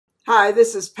Hi,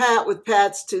 this is Pat with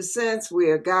Pat's 2 Cents. We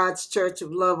are God's Church of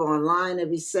Love online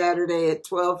every Saturday at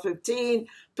 12:15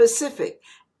 Pacific.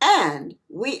 And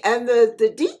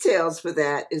the details for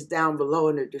that is down below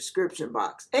in the description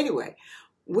box. Anyway,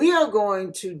 we are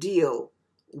going to deal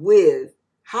with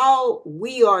how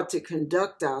we are to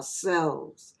conduct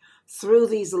ourselves through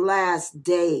these last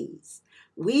days.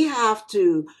 We have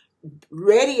to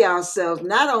ready ourselves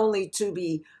not only to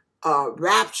be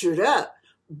raptured up,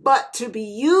 but to be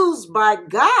used by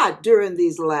God during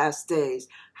these last days.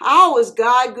 How is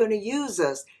God going to use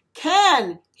us?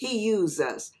 Can he use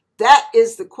us? That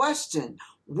is the question.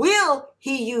 Will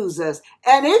he use us?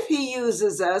 And if he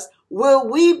uses us, will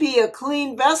we be a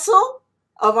clean vessel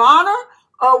of honor,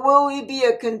 or will we be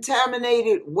a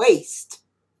contaminated waste?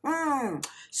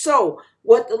 So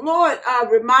what the Lord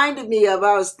reminded me of,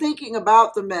 I was thinking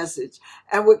about the message,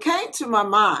 and what came to my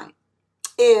mind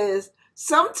is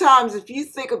sometimes if you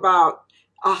think about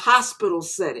a hospital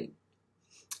setting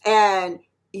and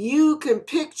you can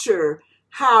picture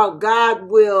how God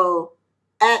will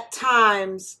at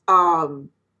times,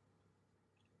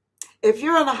 if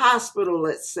you're in a hospital,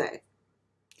 let's say,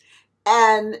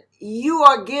 and you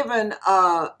are given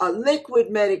a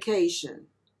liquid medication,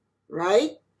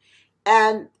 right?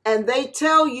 And they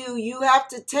tell you you have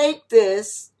to take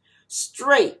this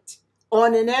straight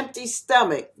on an empty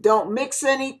stomach. Don't mix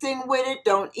anything with it.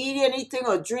 Don't eat anything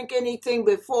or drink anything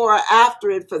before or after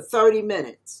it for 30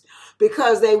 minutes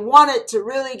because they want it to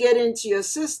really get into your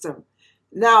system.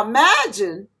 Now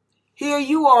imagine here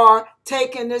you are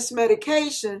taking this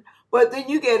medication, but then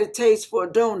you get a taste for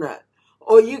a donut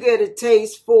or you get a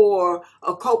taste for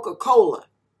a Coca-Cola.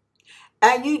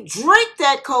 And you drink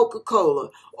that Coca-Cola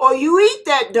or you eat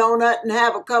that donut and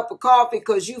have a cup of coffee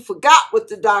because you forgot what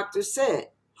the doctor said.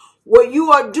 What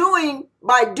you are doing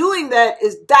by doing that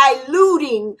is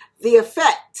diluting the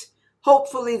effect,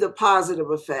 hopefully the positive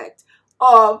effect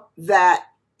of that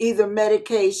either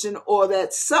medication or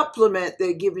that supplement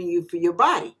they're giving you for your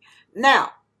body.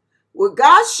 Now, what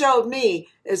God showed me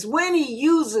is when he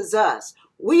uses us,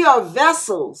 we are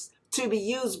vessels to be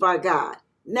used by God.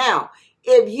 Now,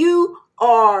 if you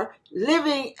are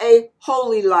living a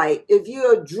holy life, if you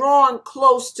are drawn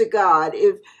close to God,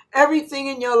 if everything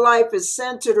in your life is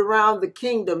centered around the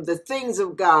kingdom, the things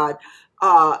of God,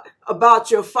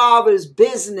 about your Father's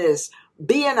business,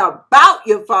 being about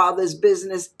your Father's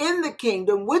business in the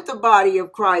kingdom with the body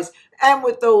of Christ and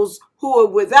with those who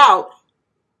are without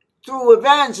through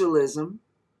evangelism,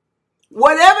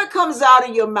 whatever comes out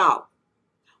of your mouth,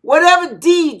 whatever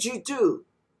deed you do,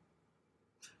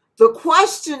 the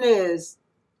question is,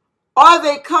 are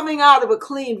they coming out of a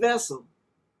clean vessel?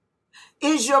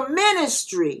 Is your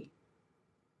ministry,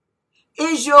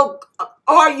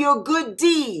 are your good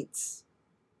deeds,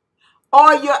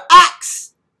 are your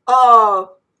acts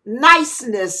of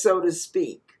niceness, so to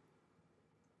speak,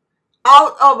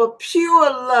 out of a pure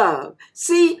love?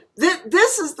 See,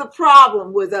 this is the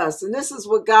problem with us, and this is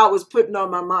what God was putting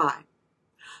on my mind.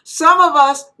 Some of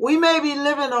us, we may be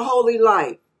living a holy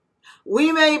life.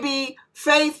 We may be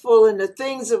faithful in the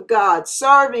things of God,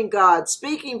 serving God,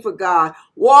 speaking for God,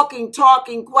 walking,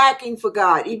 talking, quacking for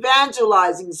God,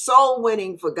 evangelizing, soul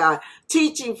winning for God,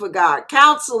 teaching for God,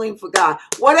 counseling for God,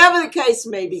 whatever the case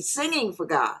may be, singing for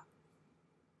God.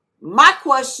 My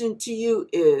question to you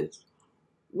is,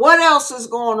 what else is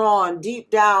going on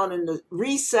deep down in the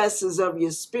recesses of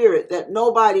your spirit that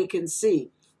nobody can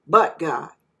see but God?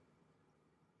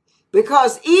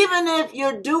 Because even if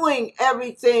you're doing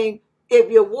everything, if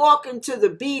you're walking to the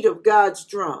beat of God's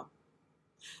drum,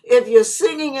 if you're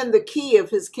singing in the key of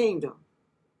his kingdom,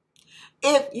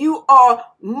 if you are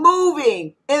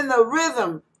moving in the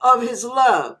rhythm of his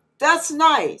love, that's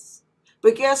nice.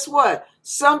 But guess what?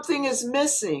 Something is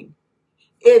missing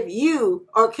if you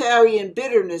are carrying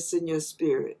bitterness in your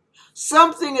spirit.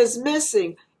 Something is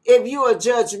missing if you are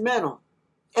judgmental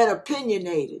and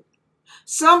opinionated.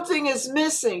 Something is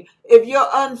missing if you're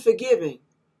unforgiving.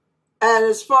 And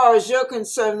as far as you're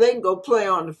concerned, they can go play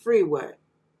on the freeway.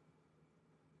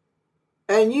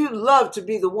 And you'd love to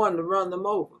be the one to run them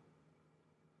over.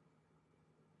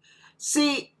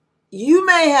 See, you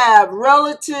may have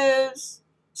relatives,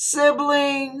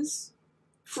 siblings,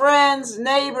 friends,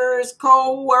 neighbors,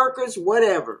 co-workers,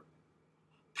 whatever,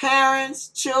 parents,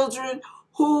 children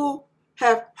who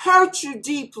have hurt you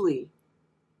deeply,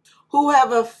 who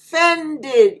have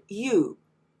offended you,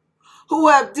 who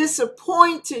have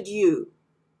disappointed you.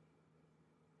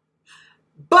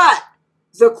 But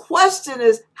the question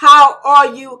is, how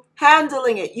are you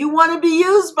handling it? You want to be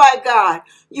used by God.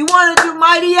 You want to do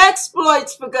mighty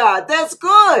exploits for God. That's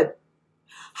good.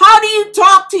 How do you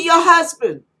talk to your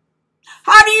husband?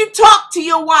 How do you talk to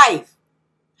your wife?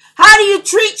 How do you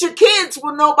treat your kids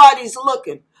when nobody's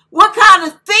looking? What kind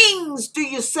of things do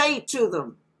you say to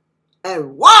them?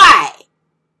 And why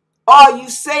are you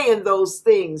saying those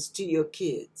things to your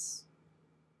kids?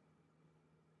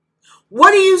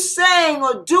 What are you saying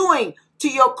or doing to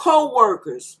your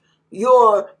co-workers,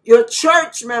 your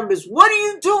church members? What are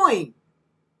you doing?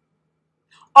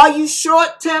 Are you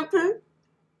short-tempered?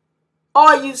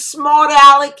 Are you smart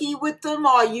alecky with them?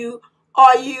 Are you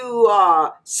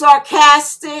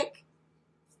sarcastic?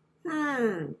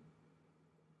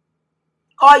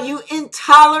 Are you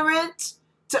intolerant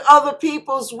to other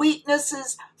people's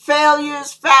weaknesses,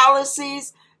 failures,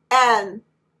 fallacies, and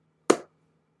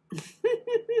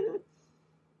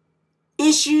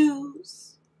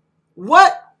issues?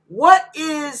 What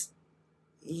is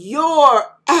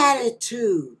your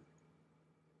attitude?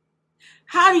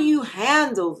 How do you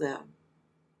handle them?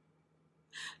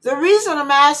 The reason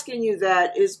I'm asking you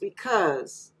that is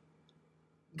because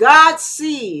God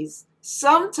sees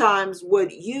sometimes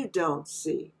what you don't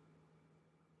see.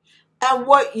 And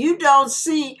what you don't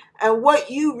see and what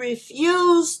you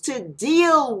refuse to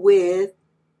deal with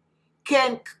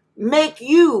can make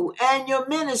you and your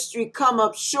ministry come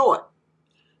up short.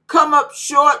 Come up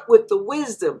short with the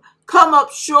wisdom. Come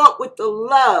up short with the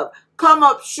love. Come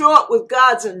up short with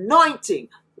God's anointing.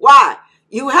 Why?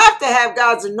 You have to have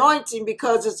God's anointing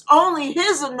because it's only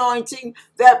His anointing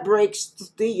that breaks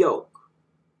the yoke.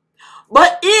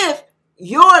 But if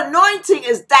your anointing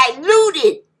is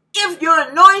diluted, if your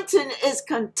anointing is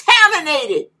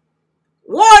contaminated,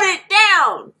 watered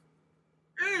down,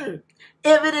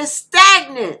 if it is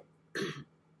stagnant,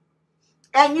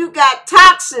 and you got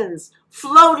toxins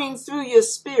floating through your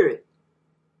spirit,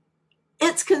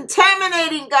 it's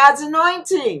contaminating God's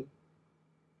anointing,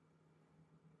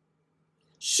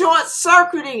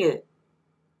 short-circuiting it.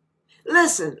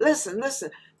 Listen.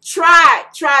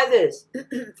 Try this.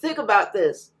 Think about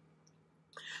this.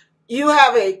 You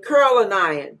have a curling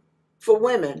iron for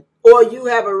women, or you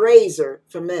have a razor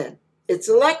for men. It's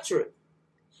electric.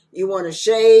 You want to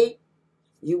shave.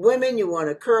 You women, you want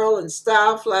to curl and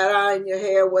style, flat iron your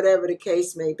hair, whatever the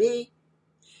case may be.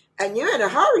 And you're in a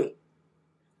hurry.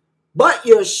 But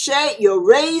your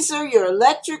razor, your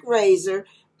electric razor,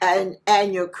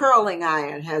 and your curling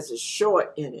iron has a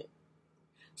short in it.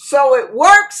 So it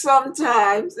works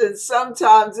sometimes and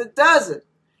sometimes it doesn't.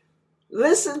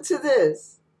 Listen to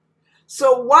this.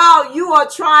 So while you are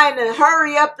trying to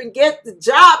hurry up and get the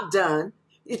job done,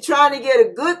 you're trying to get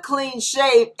a good clean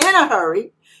shave in a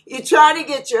hurry, you're trying to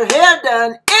get your hair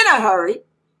done in a hurry,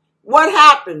 what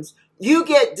happens? You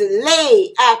get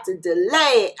delay after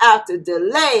delay after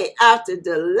delay after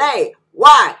delay.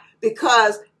 Why?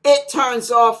 Because it turns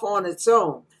off on its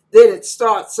own. Then it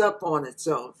starts up on its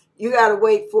own. You got to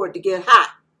wait for it to get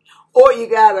hot. Or you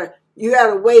got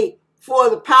to wait for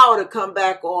the power to come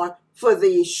back on, for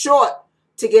the short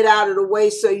to get out of the way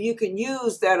so you can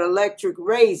use that electric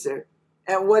razor.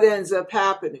 And what ends up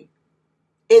happening?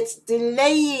 It's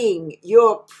delaying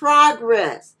your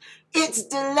progress. It's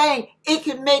delaying. It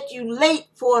can make you late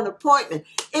for an appointment.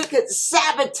 It could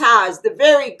sabotage the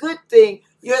very good thing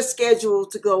you're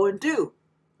scheduled to go and do.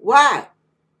 Why?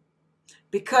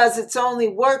 Because it's only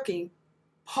working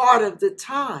part of the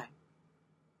time.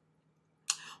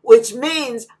 Which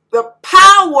means the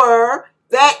power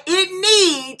that it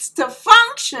needs to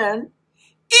function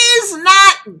is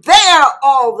not there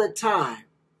all the time.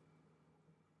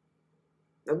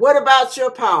 And what about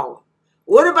your power?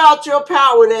 What about your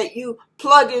power that you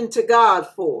plug into God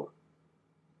for?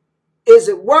 Is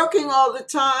it working all the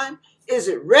time? Is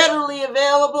it readily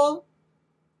available?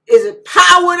 Is it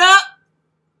powered up?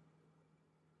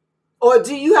 Or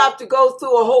do you have to go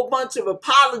through a whole bunch of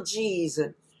apologies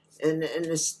and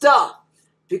the stuff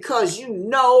because you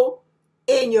know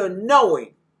in your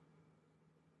knowing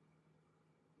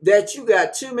that you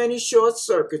got too many short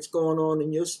circuits going on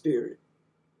in your spirit?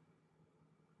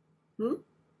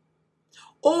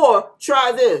 Or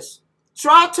try this.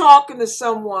 Try talking to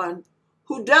someone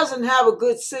who doesn't have a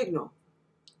good signal.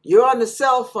 You're on the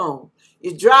cell phone.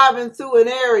 You're driving through an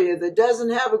area that doesn't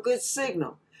have a good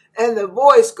signal. And the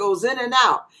voice goes in and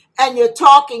out. And you're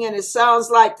talking and it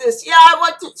sounds like this. Yeah, I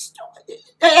went to the store.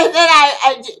 And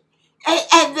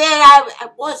then I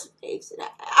bought some eggs.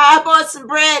 I bought some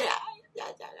bread.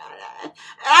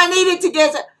 I needed to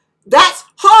get some. That's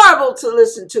horrible to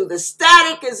listen to. The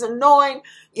static is annoying.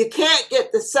 You can't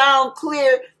get the sound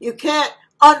clear. You can't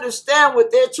understand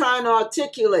what they're trying to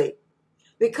articulate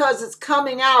because it's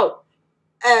coming out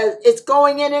as it's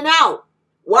going in and out.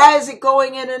 Why is it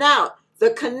going in and out?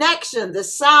 The connection, the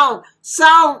sound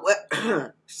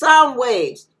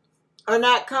waves are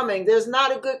not coming. There's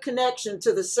not a good connection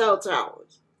to the cell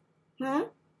towers.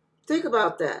 Think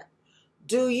about that.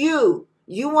 Do you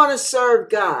want to serve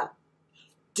God?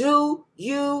 Do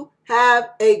you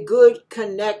have a good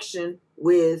connection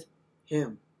with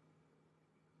him?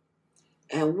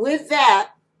 And with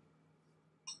that,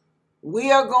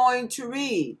 we are going to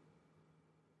read,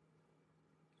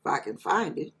 if I can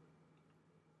find it,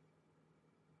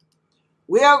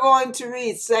 we are going to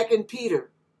read 2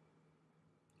 Peter,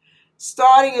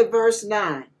 starting at verse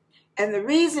 9. And the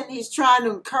reason he's trying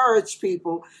to encourage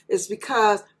people is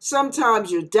because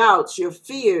sometimes your doubts, your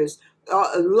fears,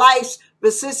 life's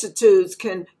vicissitudes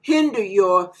can hinder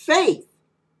your faith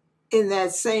in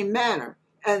that same manner.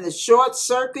 And the short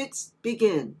circuits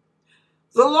begin.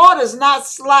 The Lord is not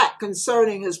slack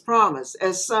concerning his promise,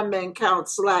 as some men count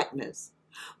slackness,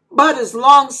 but is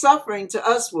long-suffering to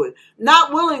usward,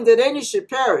 not willing that any should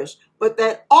perish, but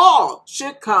that all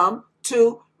should come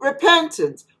to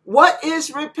repentance. What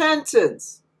is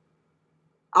repentance?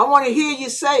 I want to hear you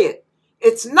say it.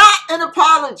 It's not an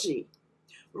apology.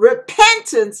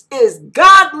 Repentance is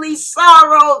godly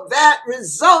sorrow that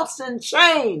results in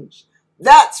change.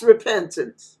 That's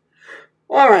repentance.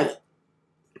 All right.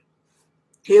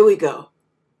 Here we go.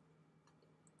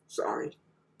 Sorry.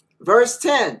 Verse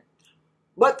 10.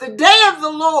 But the day of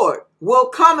the Lord will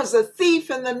come as a thief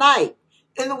in the night,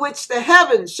 in which the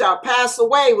heavens shall pass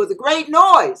away with a great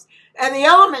noise, and the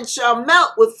elements shall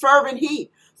melt with fervent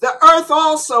heat. The earth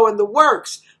also and the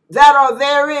works that are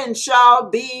therein shall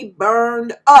be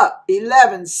burned up.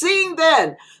 11. Seeing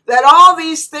then that all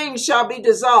these things shall be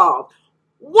dissolved,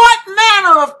 what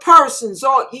manner of persons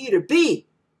ought ye to be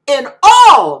in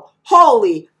all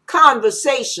holy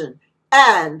conversation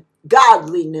and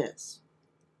godliness,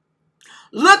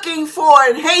 looking for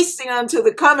and hasting unto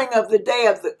the coming of the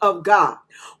day of God,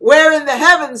 wherein the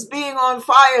heavens being on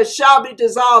fire shall be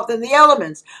dissolved, and the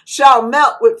elements shall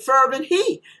melt with fervent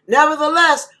heat.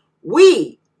 Nevertheless,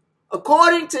 we,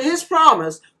 according to his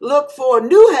promise, look for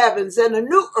new heavens and a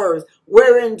new earth,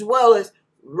 wherein dwelleth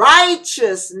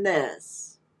righteousness.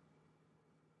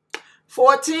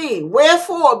 14.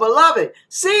 Wherefore, beloved,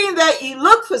 seeing that ye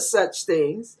look for such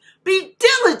things, be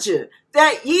diligent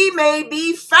that ye may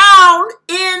be found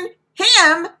in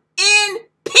him in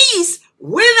peace,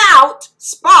 without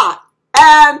spot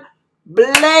and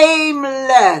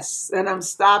blameless. And I'm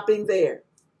stopping there.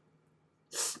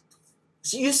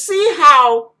 So you see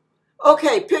how,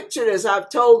 okay, picture this.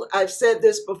 I've said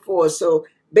this before, so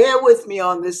bear with me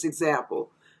on this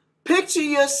example. Picture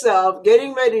yourself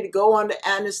getting ready to go under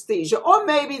anesthesia, or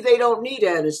maybe they don't need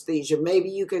anesthesia. Maybe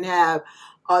you can have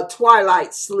a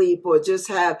twilight sleep, or just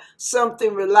have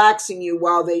something relaxing you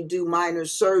while they do minor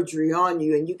surgery on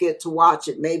you and you get to watch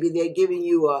it. Maybe they're giving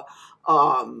you a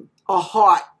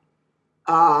heart,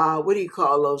 what do you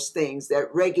call those things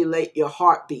that regulate your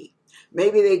heartbeat?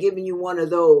 Maybe they're giving you one of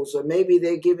those, or maybe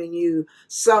they're giving you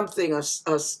something,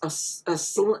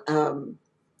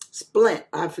 splint,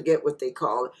 I forget what they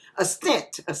call it, a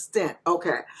stent.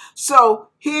 Okay, so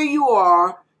here you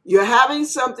are, you're having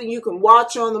something you can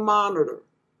watch on the monitor,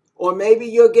 or maybe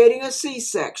you're getting a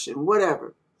C-section,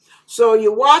 whatever. So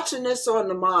you're watching this on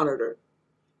the monitor,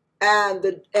 and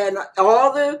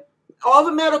all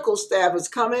the medical staff has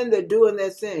come in, they're doing their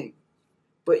thing,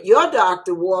 but your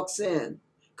doctor walks in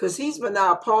because he's been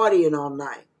out partying all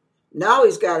night. Now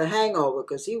he's got a hangover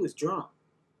because he was drunk.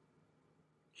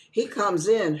 He comes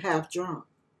in half drunk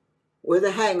with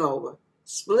a hangover,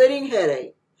 splitting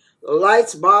headache. The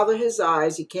lights bother his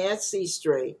eyes. He can't see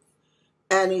straight.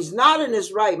 And he's not in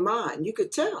his right mind. You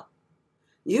could tell.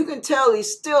 You can tell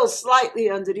he's still slightly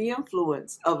under the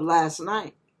influence of last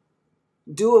night,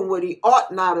 doing what he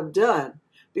ought not have done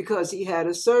because he had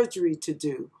a surgery to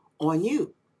do on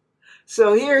you.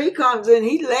 So here he comes in.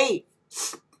 He's late.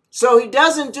 So he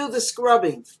doesn't do the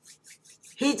scrubbing.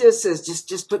 He just says,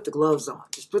 just put the gloves on.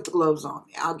 Just put the gloves on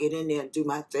me. I'll get in there and do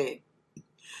my thing.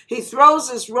 He throws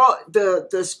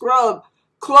the scrub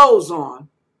clothes on,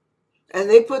 and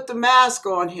they put the mask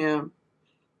on him.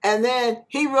 And then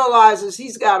he realizes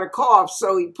he's got a cough,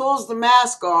 so he pulls the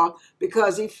mask off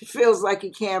because he feels like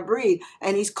he can't breathe.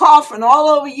 And he's coughing all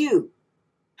over you.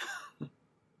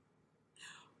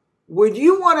 Would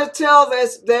you want to tell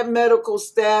that medical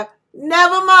staff,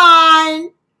 never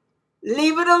mind,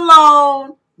 leave it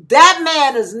alone. That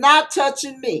man is not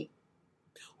touching me.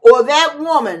 Or that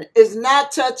woman is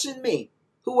not touching me.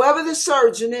 Whoever the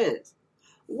surgeon is.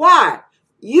 Why?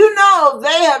 You know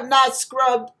they have not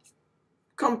scrubbed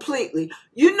completely.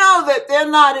 You know that they're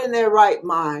not in their right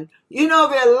mind. You know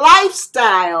their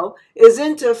lifestyle is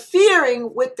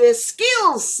interfering with their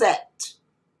skill set.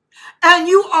 and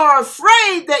you are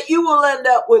afraid that you will end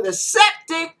up with a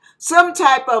septic, some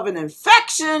type of an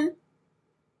infection,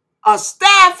 a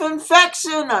staph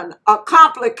infection, a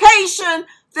complication.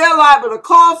 They're liable to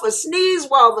cough or sneeze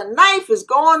while the knife is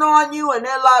going on you, and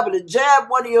they're liable to jab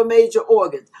one of your major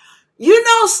organs. You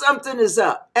know something is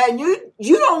up, and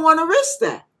you don't want to risk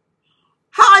that.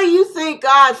 How do you think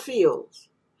God feels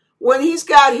when he's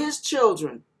got his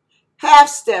children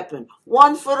half-stepping,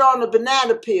 one foot on the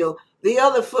banana peel, the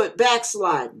other foot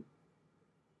backsliding?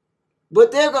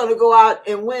 But they're going to go out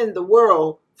and win the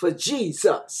world for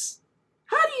Jesus.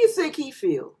 How do you think he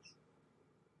feels?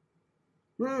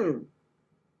 You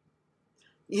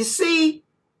see,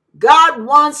 God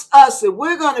wants us, if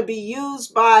we're going to be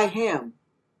used by him,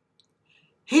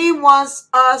 he wants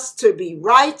us to be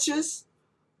righteous,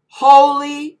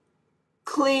 holy,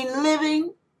 clean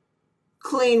living,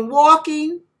 clean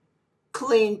walking,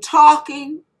 clean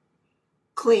talking,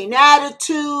 clean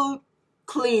attitude,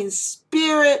 clean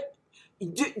spirit.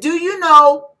 Do you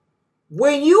know,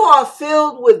 when you are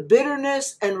filled with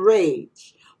bitterness and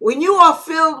rage, when you are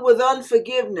filled with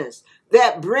unforgiveness,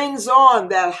 that brings on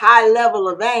that high level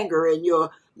of anger, and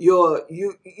you're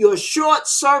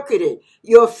short-circuited,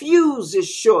 your fuse is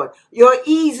short, you're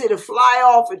easy to fly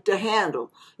off at the handle,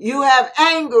 you have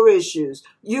anger issues,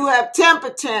 you have temper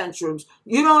tantrums,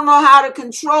 you don't know how to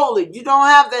control it, you don't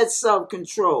have that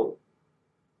self-control,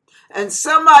 and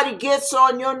somebody gets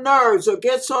on your nerves or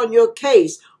gets on your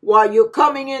case while you're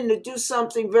coming in to do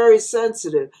something very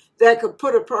sensitive that could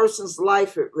put a person's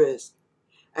life at risk,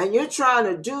 and you're trying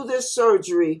to do this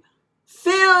surgery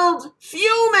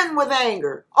fuming with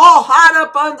anger, all hot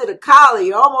up under the collar,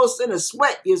 you're almost in a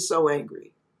sweat, you're so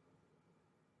angry.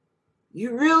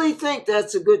 You really think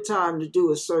that's a good time to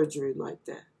do a surgery like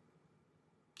that?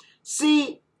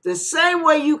 See, the same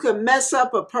way you can mess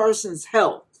up a person's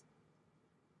health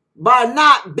by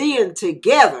not being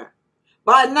together,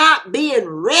 by not being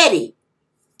ready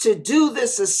to do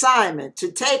this assignment,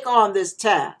 to take on this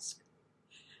task.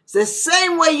 It's the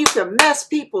same way you can mess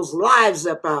people's lives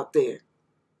up out there,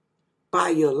 by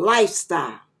your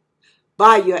lifestyle,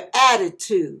 by your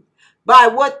attitude, by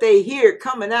what they hear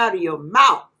coming out of your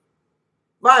mouth,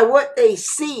 by what they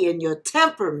see in your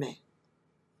temperament.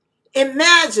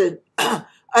 Imagine a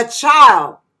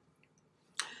child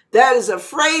that is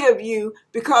afraid of you,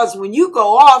 because when you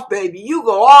go off, baby, you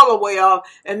go all the way off,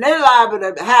 and they're liable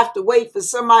to have to wait for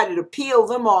somebody to peel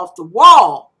them off the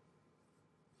wall.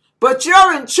 But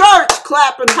you're in church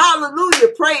clapping hallelujah,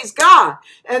 praise God,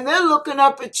 and they're looking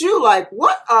up at you like,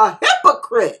 what a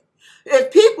hypocrite.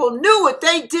 If people knew what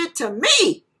they did to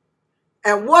me.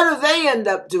 And what do they end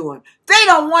up doing? They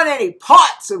don't want any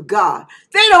parts of God.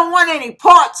 They don't want any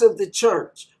parts of the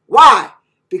church. Why?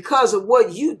 Because of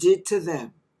what you did to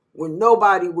them when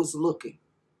nobody was looking,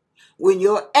 when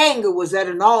your anger was at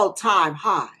an all-time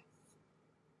high.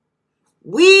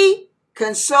 We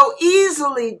can so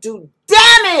easily do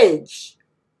damage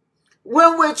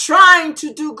when we're trying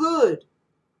to do good.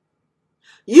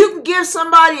 You can give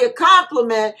somebody a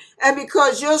compliment, and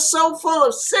because you're so full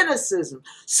of cynicism,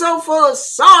 so full of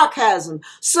sarcasm,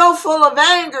 so full of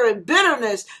anger and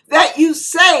bitterness, that you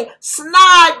say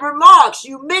snide remarks.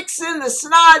 You mix in the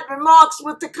snide remarks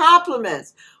with the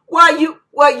compliments. Well,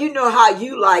 you know how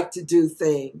you like to do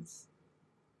things.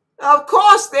 Of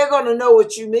course, they're going to know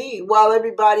what you mean, while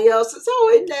everybody else is,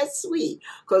 oh, isn't that sweet?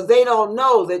 Because they don't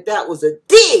know that that was a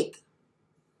dig.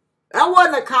 That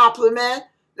wasn't a compliment.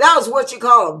 That was what you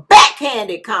call a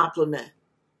backhanded compliment.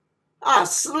 I'll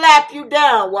slap you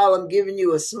down while I'm giving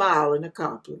you a smile and a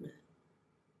compliment.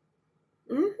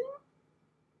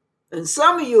 And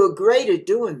some of you are great at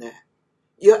doing that.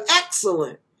 You're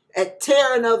excellent at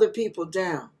tearing other people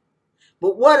down.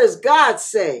 But what does God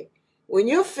say? When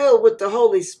you're filled with the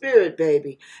Holy Spirit,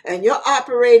 baby, and you're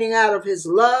operating out of his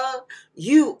love,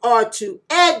 you are to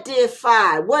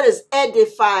edify. What does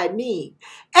edify mean?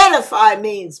 Edify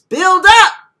means build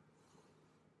up.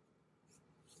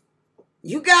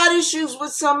 You got issues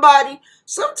with somebody?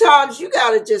 Sometimes you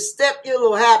got to just step your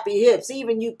little happy hips,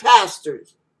 even you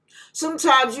pastors.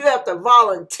 Sometimes you have to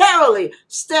voluntarily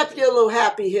step your little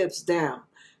happy hips down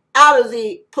out of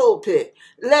the pulpit.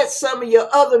 Let some of your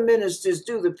other ministers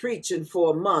do the preaching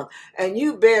for a month, and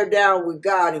you bear down with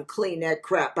God and clean that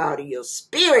crap out of your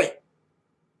spirit,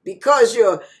 because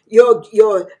you're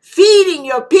feeding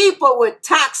your people with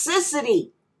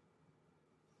toxicity.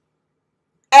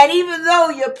 And even though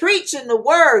you're preaching the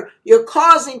word, you're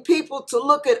causing people to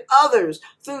look at others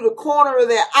through the corner of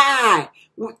their eye,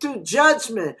 through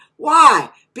judgment. Why?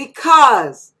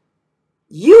 Because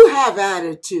you have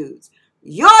attitudes.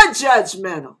 You're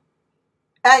judgmental.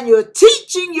 And you're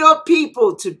teaching your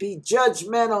people to be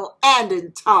judgmental and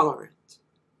intolerant.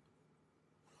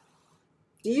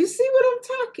 Do you see what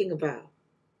I'm talking about?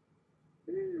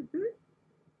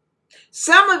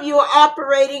 Some of you are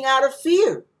operating out of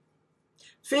fear.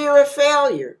 Fear of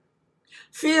failure.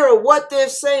 Fear of what they're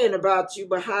saying about you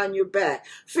behind your back.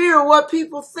 Fear of what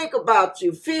people think about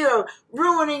you. Fear of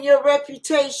ruining your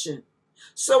reputation.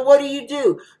 So what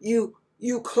do?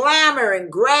 You clamor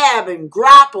and grab and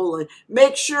grapple and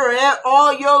make sure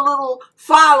all your little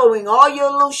following, all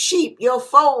your little sheep, your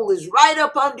fold is right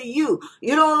up under you.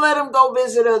 You don't let them go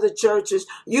visit other churches.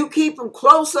 You keep them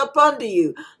close up under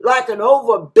you like an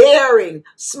overbearing,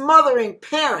 smothering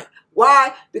parent.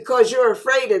 Why? Because you're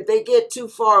afraid if they get too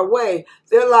far away,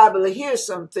 they're liable to hear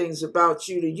some things about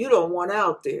you that you don't want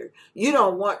out there. You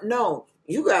don't want known.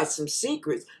 You got some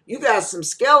secrets. You got some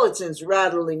skeletons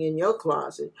rattling in your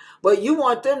closet. But you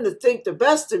want them to think the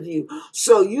best of you.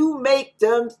 So you make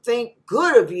them think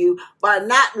good of you by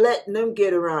not letting them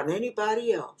get around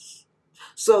anybody else.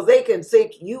 So they can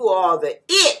think you are the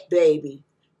it, baby.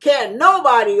 Can't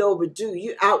nobody outdo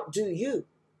you.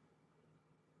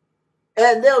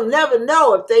 And they'll never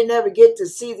know if they never get to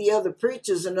see the other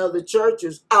preachers and other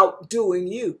churches outdoing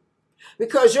you.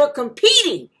 Because you're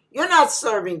competing. You're not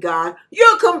serving God.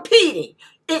 You're competing.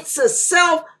 It's a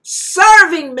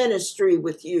self-serving ministry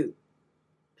with you.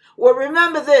 Well,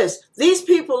 remember this. These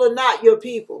people are not your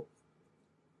people.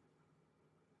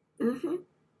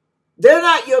 They're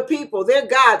not your people. They're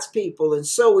God's people, and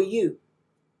so are you.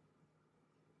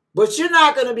 But you're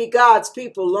not going to be God's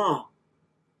people long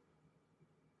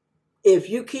if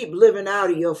you keep living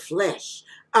out of your flesh,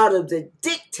 out of the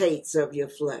dictates of your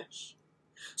flesh.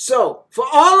 So, for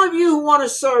all of you who want to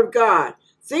serve God,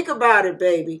 think about it,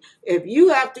 baby. If you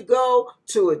have to go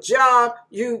to a job,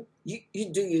 you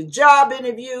do your job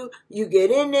interview, you get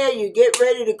in there, you get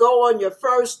ready to go on your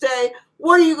first day.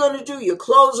 What are you going to do? Your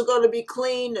clothes are going to be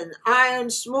clean and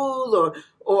ironed smooth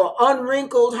or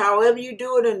unwrinkled, however you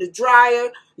do it in the dryer.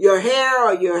 Your hair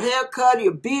or your haircut,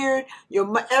 your beard,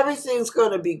 everything's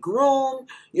going to be groomed.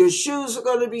 Your shoes are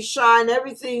going to be shined,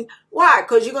 everything. Why?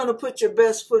 Because you're going to put your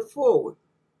best foot forward.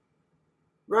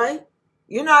 Right?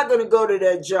 You're not going to go to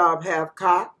that job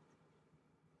half-cocked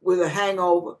with a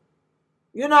hangover.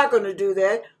 You're not going to do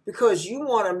that because you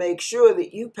want to make sure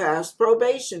that you pass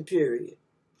probation period.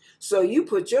 So you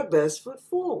put your best foot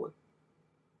forward.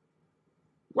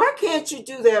 Why can't you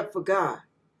do that for God?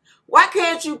 Why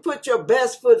can't you put your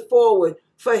best foot forward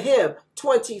for Him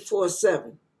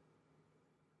 24/7?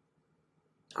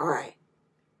 All right.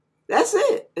 That's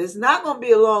it. It's not going to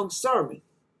be a long sermon.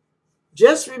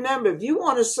 Just remember, if you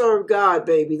want to serve God,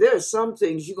 baby, there are some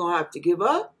things you're going to have to give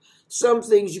up. Some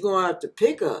things you're going to have to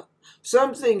pick up.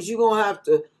 Some things you're going to have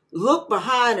to look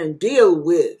behind and deal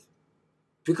with.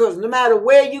 Because no matter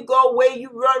where you go, where you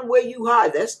run, where you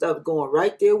hide, that stuff going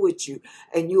right there with you.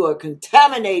 And you are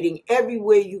contaminating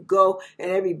everywhere you go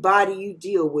and everybody you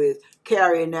deal with,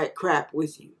 carrying that crap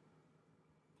with you.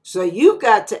 So you've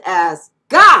got to ask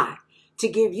God to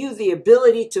give you the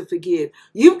ability to forgive.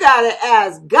 You've got to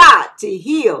ask God to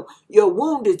heal your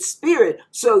wounded spirit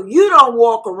so you don't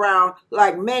walk around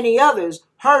like many others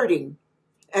hurting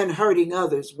and hurting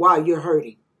others while you're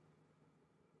hurting.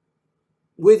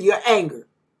 With your anger,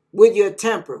 with your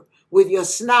temper, with your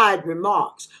snide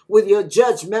remarks, with your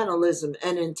judgmentalism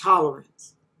and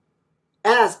intolerance.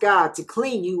 Ask God to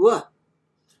clean you up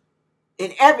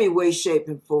in every way, shape,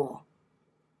 and form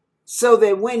so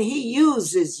that when He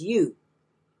uses you,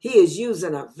 He is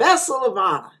using a vessel of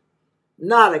honor,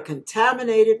 not a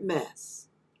contaminated mess.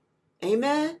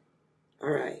 Amen?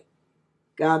 All right.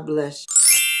 God bless you.